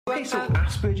Okay, so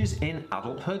Aspergers in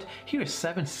adulthood. Here are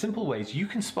 7 simple ways you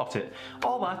can spot it.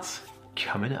 All that's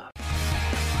coming up.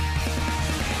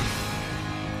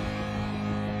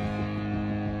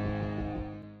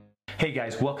 Hey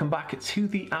guys, welcome back to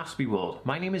the Aspie world.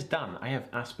 My name is Dan. I have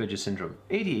Asperger's syndrome,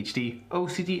 ADHD,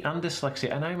 OCD and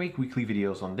dyslexia, and I make weekly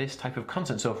videos on this type of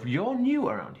content. So if you're new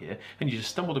around here and you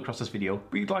just stumbled across this video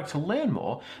but you'd like to learn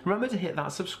more, remember to hit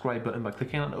that subscribe button by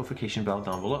clicking that notification bell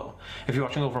down below. If you're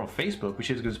watching over on Facebook, which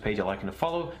is a good page I like and to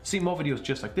follow, see more videos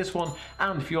just like this one,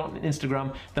 and if you're on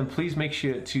Instagram, then please make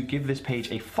sure to give this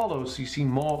page a follow so you see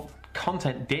more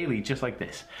content daily just like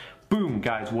this. Boom,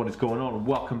 guys, what is going on?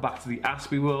 Welcome back to the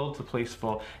Aspie world, the place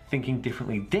for thinking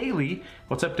differently daily.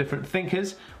 What's up, different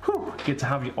thinkers? Whew, good to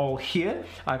have you all here.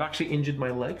 I've actually injured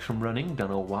my leg from running, don't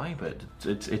know why, but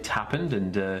it's happened,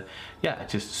 and yeah,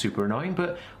 it's just super annoying,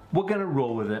 but we're gonna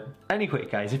roll with it. Anyway,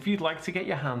 guys, if you'd like to get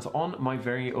your hands on my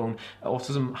very own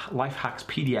Autism Life Hacks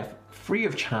PDF free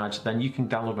of charge, then you can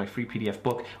download my free PDF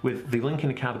book with the link in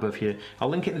the card above here. I'll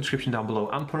link it in the description down below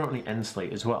and put it on the end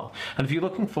slate as well. And if you're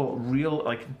looking for real,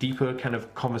 like, deeper kind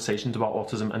of conversations about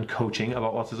autism and coaching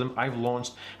about autism, I've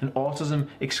launched an autism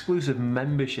exclusive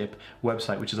membership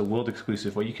website, which is a world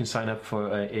exclusive, where you can sign up for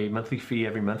a monthly fee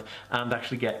every month and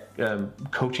actually get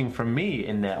coaching from me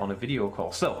in there on a video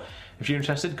call. So if you're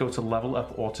interested, go to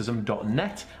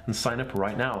levelupautism.net and sign up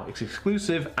right now. It's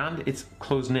exclusive and it's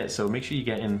close-knit, so make sure you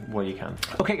get in while you can.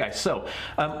 Okay guys, so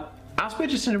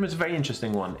Asperger's syndrome is a very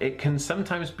interesting one. It can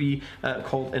sometimes be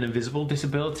called an invisible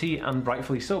disability, and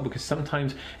rightfully so, because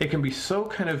sometimes it can be so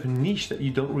kind of niche that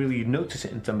you don't really notice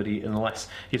it in somebody unless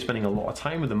you're spending a lot of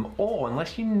time with them, or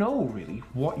unless you know really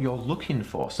what you're looking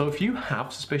for. So if you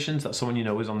have suspicions that someone you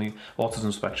know is on the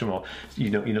autism spectrum, or you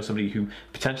know somebody who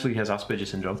potentially has Asperger's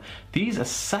syndrome, these are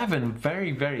 7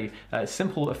 very, very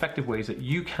simple, effective ways that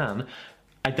you can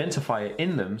identify it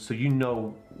in them, so you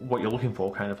know what you're looking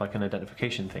for, kind of like an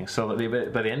identification thing. So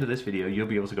that by the end of this video, you'll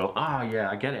be able to go, ah, yeah,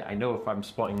 I get it. I know if I'm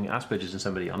spotting Asperger's in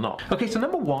somebody or not. Okay, so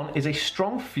number 1 is a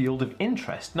strong field of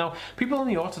interest. Now, people on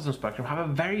the autism spectrum have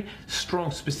a very strong,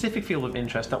 specific field of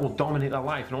interest that will dominate their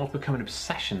life and almost become an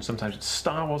obsession. Sometimes it's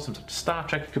Star Wars, sometimes Star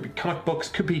Trek, it could be comic books,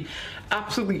 could be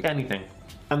absolutely anything.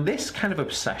 And this kind of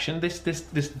obsession, this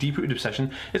deep-rooted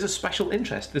obsession, is a special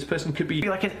interest. This person could be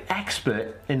like an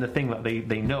expert in the thing that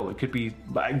they know. It could be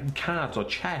cards or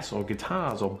chess or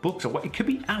guitars or books, or what. It could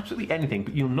be absolutely anything,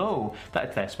 but you'll know that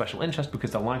it's their special interest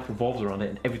because their life revolves around it,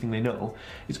 and everything they know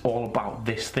is all about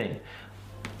this thing.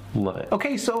 Love it.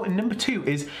 Okay, so number 2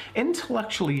 is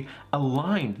intellectually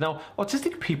aligned. Now,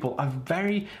 autistic people are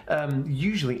very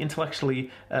usually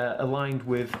intellectually aligned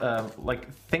with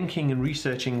like thinking and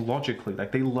researching logically.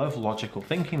 Like, they love logical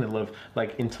thinking, they love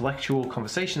like intellectual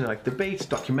conversation, they like debates,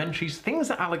 documentaries, things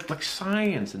that are like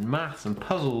science and maths and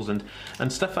puzzles and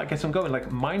stuff that gets them going. Like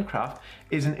Minecraft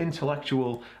is an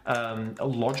intellectual, a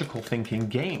logical thinking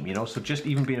game, you know, so just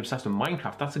even being obsessed with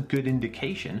Minecraft, that's a good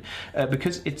indication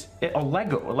because or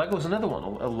Lego is another one,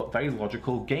 a very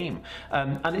logical game,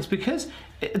 and it's because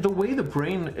the way the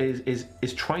brain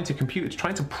is trying to compute, it's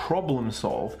trying to problem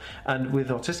solve, and with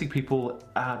autistic people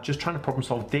just trying to problem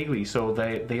solve daily, so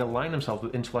they align themselves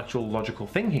with intellectual logical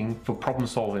thinking for problem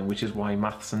solving, which is why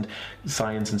maths and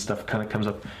science and stuff kind of comes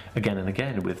up again and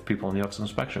again with people on the autism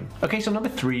spectrum. Okay, so number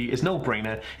 3 is no-brainer.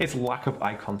 It's lack of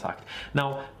eye contact.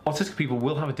 Now, autistic people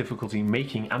will have a difficulty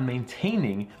making and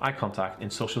maintaining eye contact in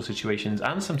social situations,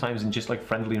 and sometimes in just like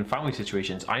friendly and family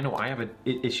situations. I know I have an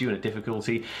issue and a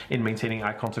difficulty in maintaining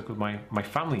eye contact with my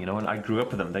family, you know, and I grew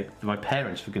up with them, my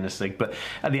parents, for goodness sake, but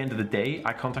at the end of the day,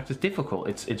 eye contact is difficult.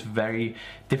 It's very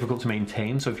difficult to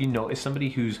maintain. So if you notice somebody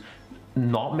who's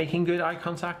not making good eye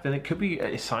contact, then it could be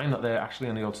a sign that they're actually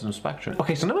on the autism spectrum.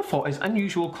 Okay, so number 4 is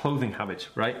unusual clothing habits,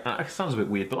 right? It sounds a bit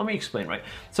weird, but let me explain, right?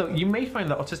 So you may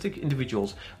find that autistic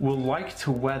individuals will like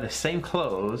to wear the same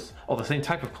clothes or the same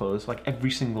type of clothes like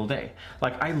every single day.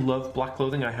 Like, I love black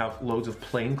clothing. I have loads of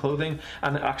plain clothing,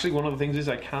 and actually one of the things is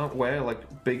I can't wear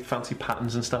like big fancy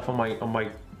patterns and stuff on my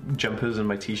jumpers and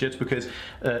my t-shirts because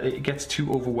it gets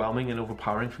too overwhelming and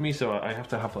overpowering for me, so I have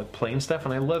to have like plain stuff,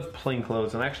 and I love plain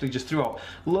clothes, and I actually just threw out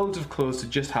loads of clothes to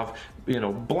just have, you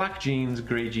know, black jeans,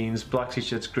 grey jeans, black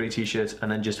t-shirts, grey t-shirts,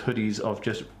 and then just hoodies of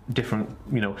just different,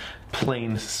 you know,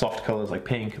 plain soft colours like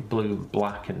pink, blue,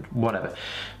 black, and whatever.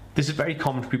 This is very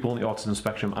common for people on the autism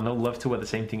spectrum, and they'll love to wear the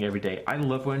same thing every day. I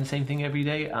love wearing the same thing every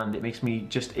day, and it makes me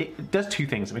just, it does 2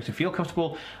 things. It makes me feel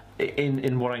comfortable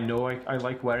in what I know I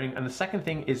like wearing, and the second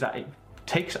thing is that it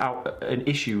takes out an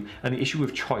issue, and the issue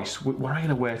of choice. What am I going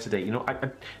to wear today? You know,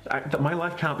 my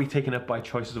life can't be taken up by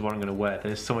choices of what I'm going to wear.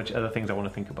 There's so much other things I want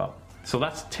to think about. So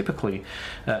that's typically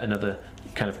another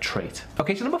kind of trait.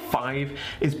 Okay, so number 5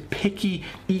 is picky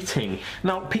eating.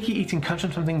 Now, picky eating comes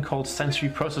from something called sensory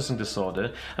processing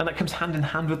disorder, and that comes hand in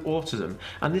hand with autism.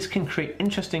 And this can create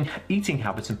interesting eating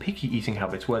habits and picky eating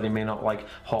habits where they may not like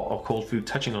hot or cold food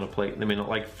touching on a plate. They may not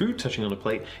like food touching on a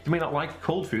plate. They may not like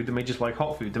cold food. They may just like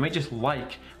hot food. They may just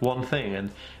like one thing.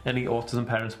 And any autism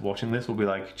parents watching this will be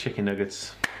like, chicken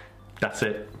nuggets. That's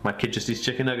it. My kid just eats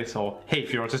chicken nuggets. Or, hey,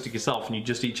 if you're autistic yourself and you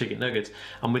just eat chicken nuggets,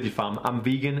 I'm with you, fam. I'm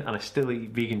vegan and I still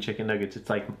eat vegan chicken nuggets. It's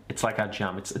like our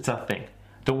jam. It's our thing.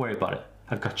 Don't worry about it.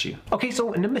 I've got you. Okay,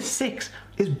 so number 6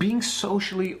 is being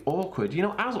socially awkward. You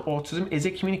know, as autism is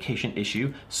a communication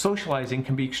issue, socializing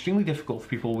can be extremely difficult for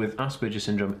people with Asperger's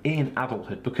syndrome in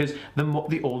adulthood, because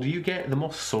the older you get, the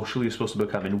more social you're supposed to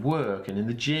become in work and in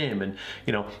the gym and,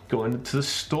 you know, going to the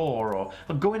store or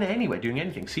going anywhere, doing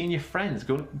anything, seeing your friends,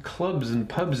 going to clubs and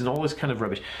pubs and all this kind of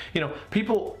rubbish. You know,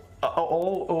 people are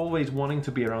always wanting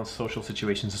to be around social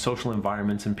situations and social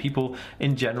environments, and people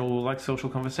in general will like social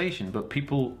conversation, but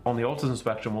people on the autism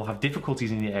spectrum will have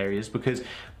difficulties in the areas because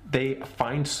they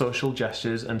find social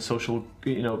gestures and social,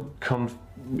 you know,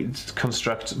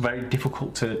 constructs very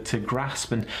difficult to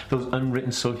grasp, and those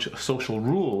unwritten social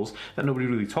rules that nobody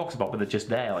really talks about, but they're just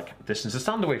there, like distance to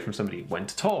stand away from somebody, when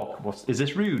to talk, is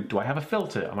this rude, do I have a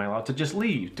filter, am I allowed to just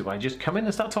leave, do I just come in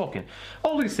and start talking?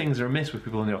 All these things are amiss with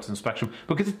people on the autism spectrum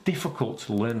because it's difficult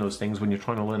to learn those things when you're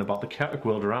trying to learn about the chaotic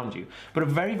world around you, but a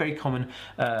very, very common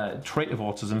trait of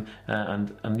autism,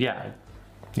 and yeah.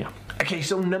 Okay,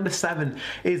 so number 7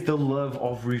 is the love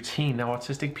of routine. Now,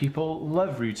 autistic people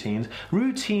love routines.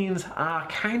 Routines are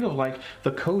kind of like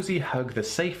the cozy hug, the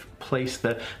safe place,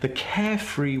 the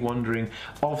carefree wandering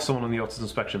of someone on the autism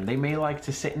spectrum. They may like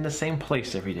to sit in the same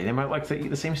place every day. They might like to eat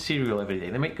the same cereal every day.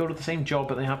 They might go to the same job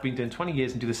that they have been doing 20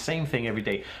 years and do the same thing every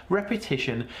day.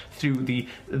 Repetition through the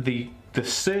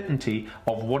certainty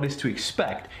of what is to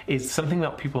expect is something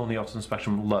that people on the autism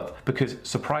spectrum love, because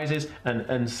surprises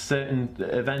and certain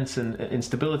events and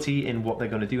instability in what they're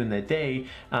going to do in their day,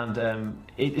 and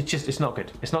it's not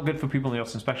good. It's not good for people on the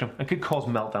autism spectrum. It could cause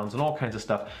meltdowns and all kinds of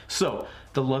stuff. So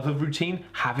the love of routine,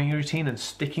 having a routine and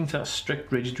sticking to a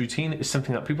strict, rigid routine is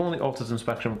something that people on the autism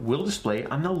spectrum will display,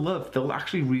 and they'll love. They'll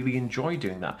actually really enjoy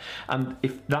doing that. And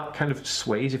if that kind of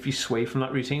sways, if you sway from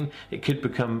that routine, it could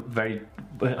become very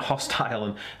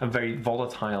hostile and very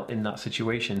volatile in that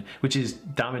situation, which is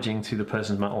damaging to the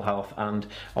person's mental health and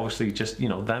obviously just, you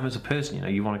know, them as a person. You know,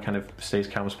 you want to kind of stay as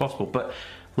calm as possible. But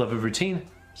love of routine,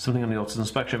 something on the autism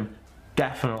spectrum,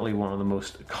 definitely one of the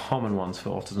most common ones for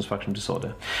autism spectrum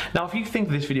disorder. Now, if you think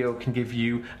this video can give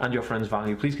you and your friends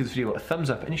value, please give this video a thumbs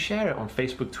up and share it on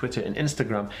Facebook, Twitter and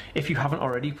Instagram. If you haven't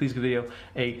already, please give the video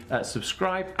a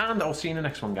subscribe, and I'll see you in the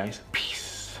next one, guys. Peace.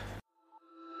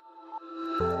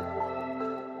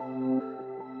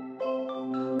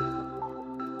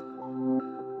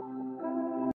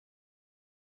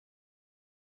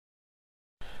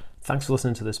 Thanks for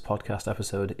listening to this podcast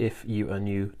episode. If you are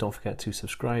new, don't forget to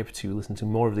subscribe to listen to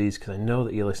more of these, because I know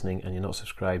that you're listening and you're not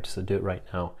subscribed, so do it right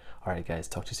now. Alright guys,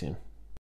 talk to you soon.